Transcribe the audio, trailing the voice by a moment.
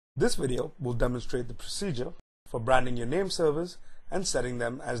This video will demonstrate the procedure for branding your name servers and setting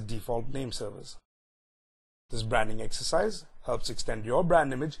them as default name servers. This branding exercise helps extend your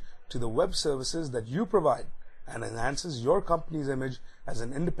brand image to the web services that you provide and enhances your company's image as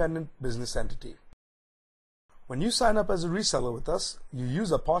an independent business entity. When you sign up as a reseller with us, you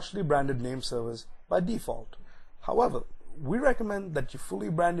use our partially branded name servers by default. However, we recommend that you fully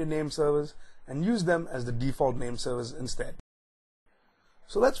brand your name servers and use them as the default name servers instead.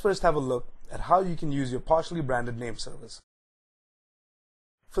 So let's first have a look at how you can use your partially branded name servers.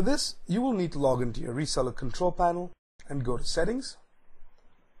 For this, you will need to log into your Reseller Control Panel and go to Settings,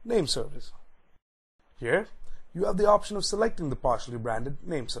 Name Servers. Here, you have the option of selecting the partially branded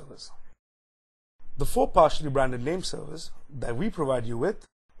name servers. The 4 partially branded name servers that we provide you with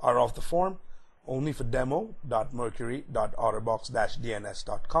are of the form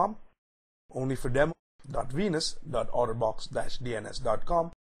onlyfordemo.mercury.otterbox-dns.com,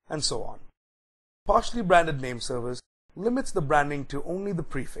 onlyfordemo.venus.otterbox-dns.com, and so on. Partially branded name servers limits the branding to only the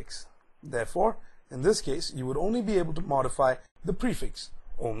prefix. Therefore, in this case, you would only be able to modify the prefix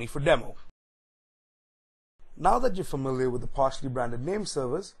only for demo. Now that you're familiar with the partially branded name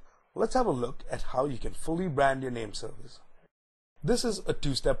servers, let's have a look at how you can fully brand your name servers. This is a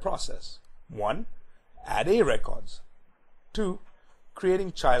 2-step process. 1. Add A records. 2.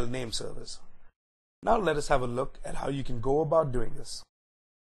 Creating child name servers. Now let us have a look at how you can go about doing this.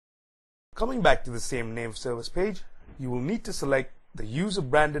 Coming back to the same name servers page, you will need to select the Use a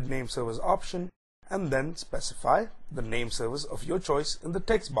Branded Name Servers option and then specify the name servers of your choice in the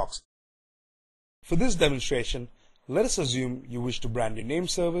text box. For this demonstration, let us assume you wish to brand your name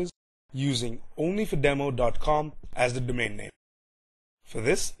servers using onlyfordemo.com as the domain name. For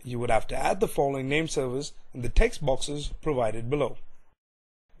this, you would have to add the following name servers in the text boxes provided below: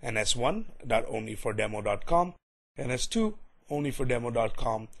 ns1.onlyfordemo.com,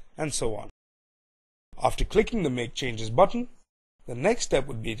 ns2.onlyfordemo.com, and so on. After clicking the Make Changes button, the next step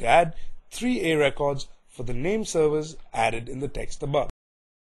would be to add 3 A records for the name servers added in the text above.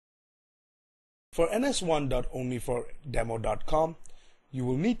 For ns1.onlyfordemo.com, you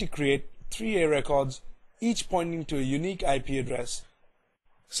will need to create 3 A records, each pointing to a unique IP address.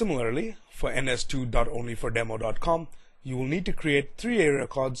 Similarly, for ns2.onlyfordemo.com, you will need to create 3 A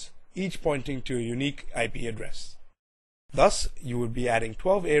records, each pointing to a unique IP address. Thus, you would be adding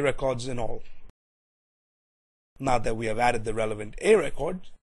 12 A records in all. Now that we have added the relevant A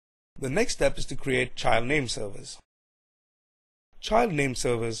records, the next step is to create child name servers. Child name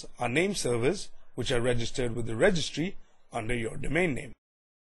servers are name servers which are registered with the registry under your domain name.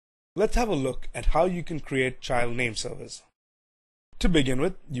 Let's have a look at how you can create child name servers. To begin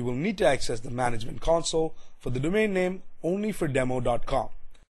with, you will need to access the management console for the domain name onlyfordemo.com.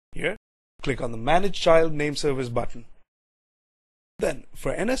 Here, click on the Manage Child Name Servers button. Then,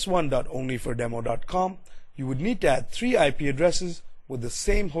 for ns1.onlyfordemo.com, you would need to add 3 IP addresses with the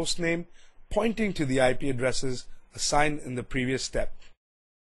same host name pointing to the IP addresses assigned in the previous step.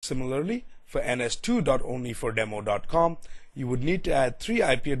 Similarly, for ns2.onlyfordemo.com, you would need to add 3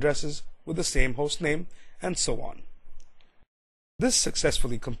 IP addresses with the same host name, and so on. This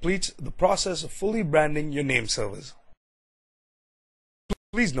successfully completes the process of fully branding your name servers.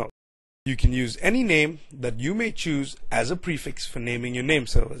 Please note, you can use any name that you may choose as a prefix for naming your name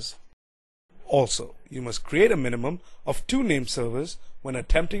servers. Also, you must create a minimum of 2 name servers when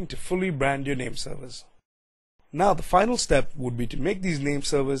attempting to fully brand your name servers. Now the final step would be to make these name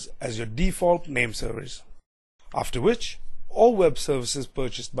servers as your default name servers. After which, all web services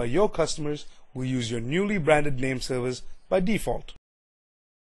purchased by your customers will use your newly branded name servers by default.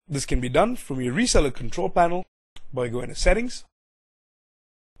 This can be done from your Reseller Control Panel by going to Settings,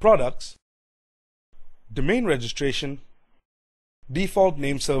 Products, Domain Registration, Default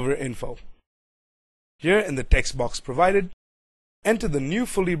Name Server Info. Here in the text box provided, enter the new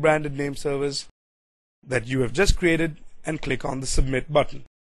fully branded name servers that you have just created and click on the Submit button.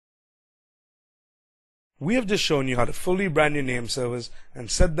 We have just shown you how to fully brand your name servers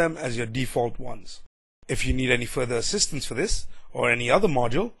and set them as your default ones. If you need any further assistance for this or any other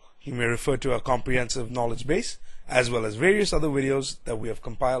module, you may refer to our comprehensive knowledge base as well as various other videos that we have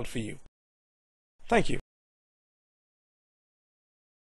compiled for you. Thank you.